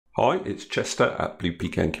Hi, it's Chester at Blue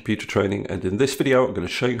Pecan Computer Training, and in this video I'm going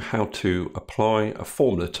to show you how to apply a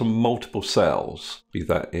formula to multiple cells, be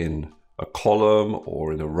that in a column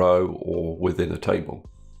or in a row or within a table.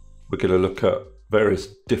 We're going to look at various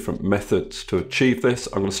different methods to achieve this.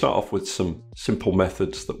 I'm going to start off with some simple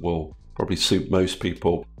methods that will probably suit most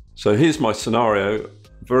people. So here's my scenario,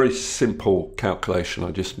 very simple calculation.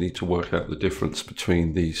 I just need to work out the difference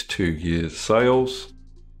between these 2 years' sales.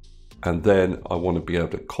 And then I want to be able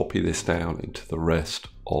to copy this down into the rest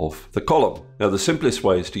of the column. Now, the simplest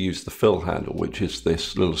way is to use the fill handle, which is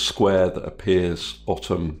this little square that appears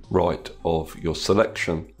bottom right of your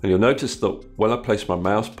selection. And you'll notice that when I place my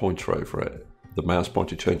mouse pointer over it, the mouse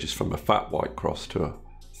pointer changes from a fat white cross to a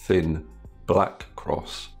thin black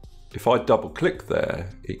cross. If I double click there,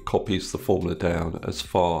 it copies the formula down as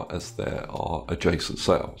far as there are adjacent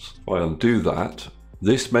cells. If I undo that,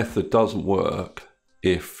 this method doesn't work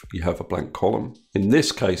if you have a blank column. In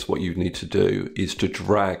this case, what you need to do is to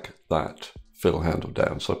drag that fill handle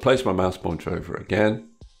down. So I place my mouse pointer over it again,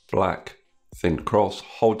 black, thin cross,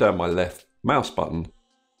 hold down my left mouse button,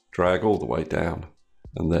 drag all the way down,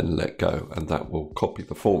 and then let go, and that will copy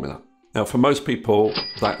the formula. Now, for most people,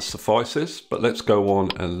 that suffices, but let's go on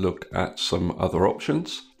and look at some other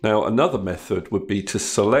options. Now, another method would be to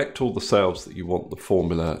select all the cells that you want the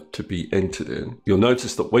formula to be entered in. You'll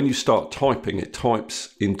notice that when you start typing, it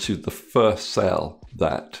types into the first cell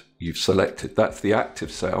that you've selected. That's the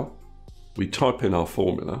active cell. We type in our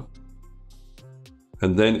formula.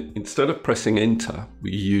 And then instead of pressing enter,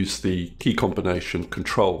 we use the key combination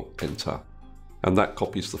CTRL ENTER. And that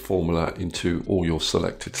copies the formula into all your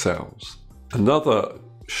selected cells. Another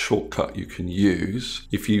shortcut you can use,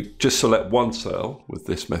 if you just select one cell with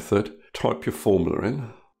this method, type your formula in,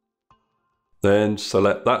 then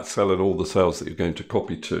select that cell and all the cells that you're going to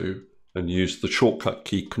copy to, and use the shortcut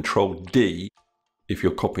key CTRL D if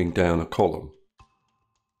you're copying down a column.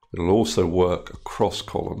 It'll also work across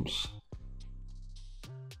columns.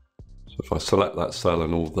 So if I select that cell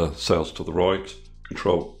and all the cells to the right,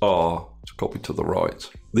 CTRL R to copy to the right.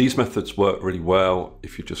 These methods work really well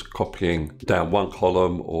if you're just copying down one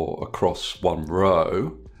column or across one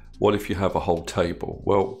row. What if you have a whole table?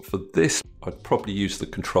 Well, for this, I'd probably use the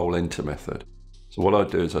CTRL ENTER method. So what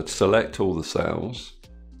I'd do is I'd select all the cells,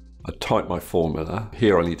 I'd type my formula.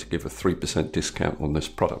 Here I need to give a 3% discount on this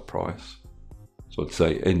product price. So I'd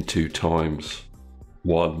say N2 times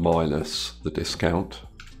 1 minus the discount.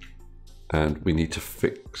 And we need to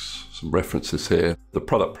fix some references here. The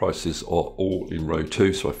product prices are all in row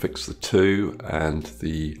 2, so I fix the 2, and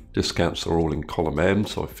the discounts are all in column M,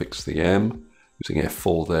 so I fix the M, using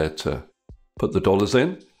F4 there to put the dollars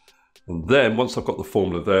in. And then once I've got the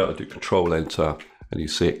formula there, I do CTRL ENTER, and you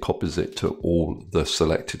see it copies it to all the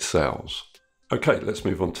selected cells. Okay, let's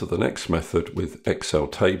move on to the next method with Excel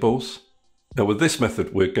tables. Now with this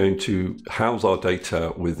method, we're going to house our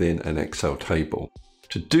data within an Excel table.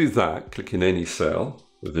 To do that, click in any cell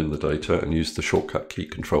within the data and use the shortcut key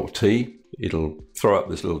CTRL T. It'll throw up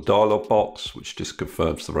this little dialog box, which just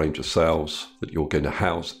confirms the range of cells that you're going to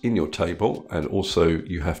house in your table. And also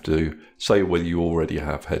you have to say whether you already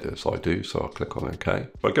have headers. I do, so I'll click on OK.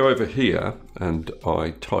 If I go over here and I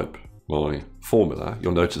type my formula,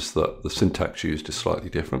 you'll notice that the syntax used is slightly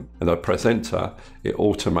different. And I press enter, it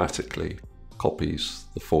automatically copies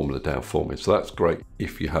the formula down for me. So that's great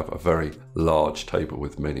if you have a very large table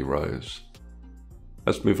with many rows.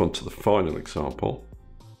 Let's move on to the final example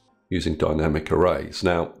using dynamic arrays.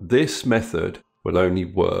 Now, this method will only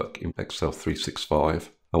work in Excel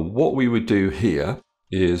 365. And what we would do here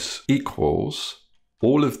is equals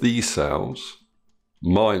all of these cells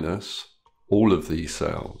minus all of these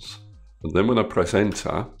cells. And then when I press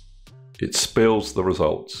enter, it spills the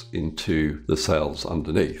results into the cells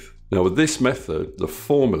underneath. Now with this method, the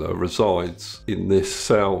formula resides in this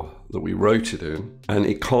cell that we wrote it in, and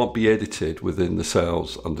it can't be edited within the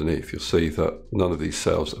cells underneath. You'll see that none of these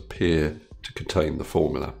cells appear to contain the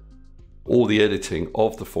formula. All the editing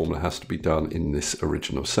of the formula has to be done in this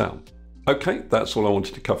original cell. Okay, that's all I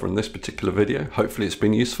wanted to cover in this particular video. Hopefully it's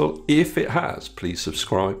been useful. If it has, please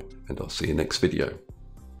subscribe, and I'll see you next video.